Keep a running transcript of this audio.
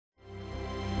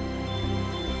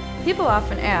People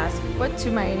often ask what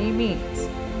Tumaini means.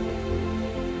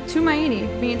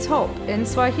 Tumaini means hope in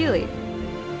Swahili.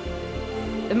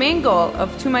 The main goal of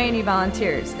Tumaini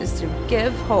Volunteers is to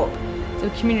give hope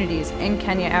to communities in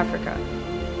Kenya, Africa.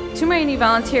 Tumaini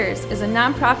Volunteers is a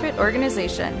nonprofit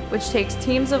organization which takes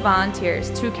teams of volunteers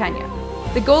to Kenya.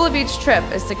 The goal of each trip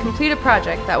is to complete a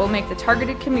project that will make the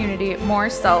targeted community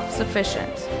more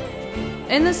self-sufficient.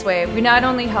 In this way, we not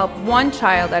only help one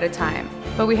child at a time,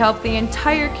 but we help the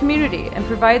entire community and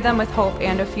provide them with hope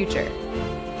and a future.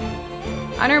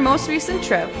 On our most recent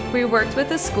trip, we worked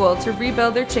with a school to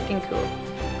rebuild their chicken coop,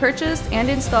 purchased and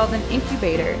installed an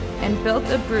incubator, and built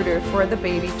a brooder for the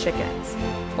baby chickens.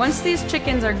 Once these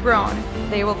chickens are grown,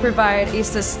 they will provide a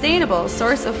sustainable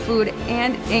source of food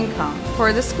and income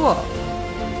for the school.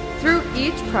 Through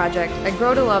each project, I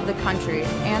grow to love the country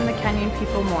and the Kenyan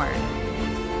people more.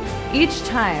 Each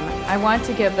time, I want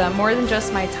to give them more than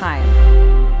just my time.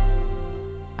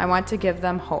 I want to give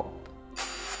them hope.